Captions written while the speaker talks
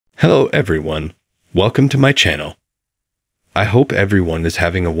Hello everyone, welcome to my channel. I hope everyone is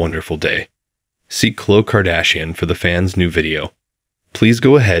having a wonderful day. See Khloe Kardashian for the fans' new video. Please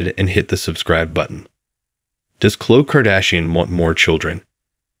go ahead and hit the subscribe button. Does Khloe Kardashian want more children?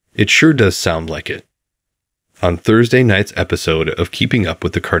 It sure does sound like it. On Thursday night's episode of Keeping Up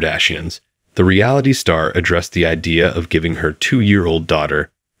with the Kardashians, the reality star addressed the idea of giving her 2-year-old daughter,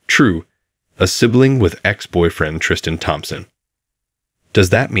 True, a sibling with ex-boyfriend Tristan Thompson. Does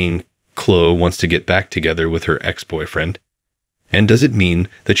that mean Khloe wants to get back together with her ex-boyfriend? And does it mean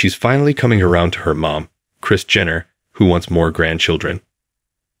that she's finally coming around to her mom, Kris Jenner, who wants more grandchildren?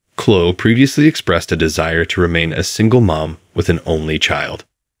 Khloe previously expressed a desire to remain a single mom with an only child.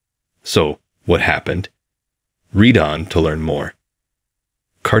 So, what happened? Read on to learn more.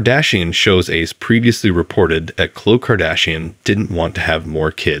 Kardashian shows ace previously reported that Khloe Kardashian didn't want to have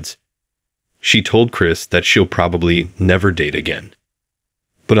more kids. She told Kris that she'll probably never date again.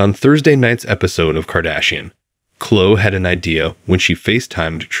 But on Thursday night's episode of Kardashian, Khloe had an idea when she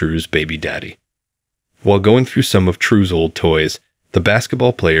FaceTimed True's baby daddy. While going through some of True's old toys, the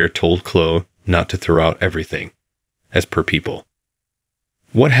basketball player told Khloe not to throw out everything, as per People.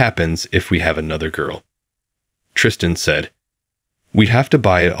 What happens if we have another girl? Tristan said, "We'd have to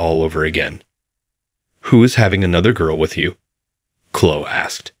buy it all over again." "Who is having another girl with you?" Khloe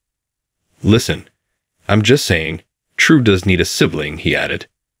asked. "Listen, I'm just saying, True does need a sibling," he added.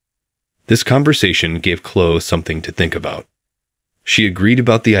 This conversation gave Khloe something to think about. She agreed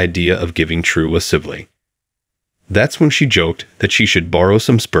about the idea of giving True a sibling. That's when she joked that she should borrow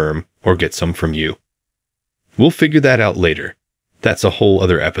some sperm or get some from you. "We'll figure that out later. That's a whole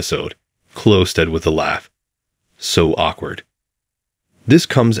other episode," Khloe said with a laugh. So awkward. This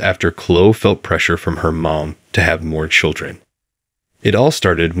comes after Khloe felt pressure from her mom to have more children. It all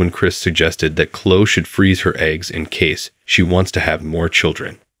started when Kris suggested that Khloe should freeze her eggs in case she wants to have more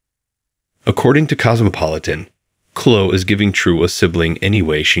children. According to Cosmopolitan, Khloe is giving True a sibling any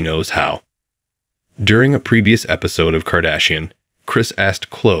way she knows how. During a previous episode of Kardashian, Kris asked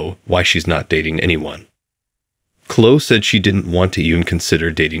Khloe why she's not dating anyone. Khloe said she didn't want to even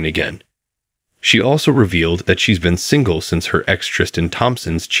consider dating again. She also revealed that she's been single since her ex Tristan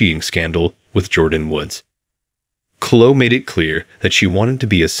Thompson's cheating scandal with Jordyn Woods. Khloe made it clear that she wanted to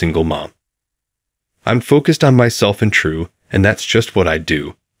be a single mom. "I'm focused on myself and True, and that's just what I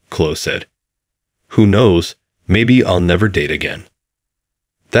do," Khloe said. "Who knows, maybe I'll never date again."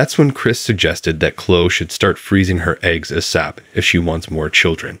 That's when Kris suggested that Khloe should start freezing her eggs ASAP if she wants more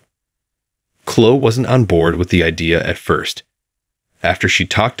children. Khloe wasn't on board with the idea at first. After she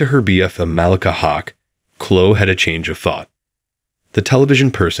talked to her BFF Malika Hawk, Khloe had a change of thought. The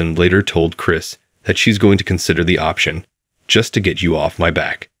television person later told Kris that she's going to consider the option, just to get you off my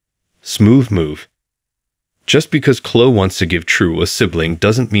back. Smooth move. Just because Khloe wants to give True a sibling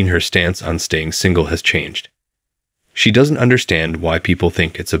doesn't mean her stance on staying single has changed. She doesn't understand why people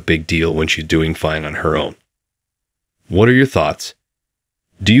think it's a big deal when she's doing fine on her own. What are your thoughts?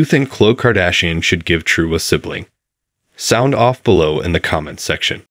 Do you think Khloe Kardashian should give True a sibling? Sound off below in the comments section.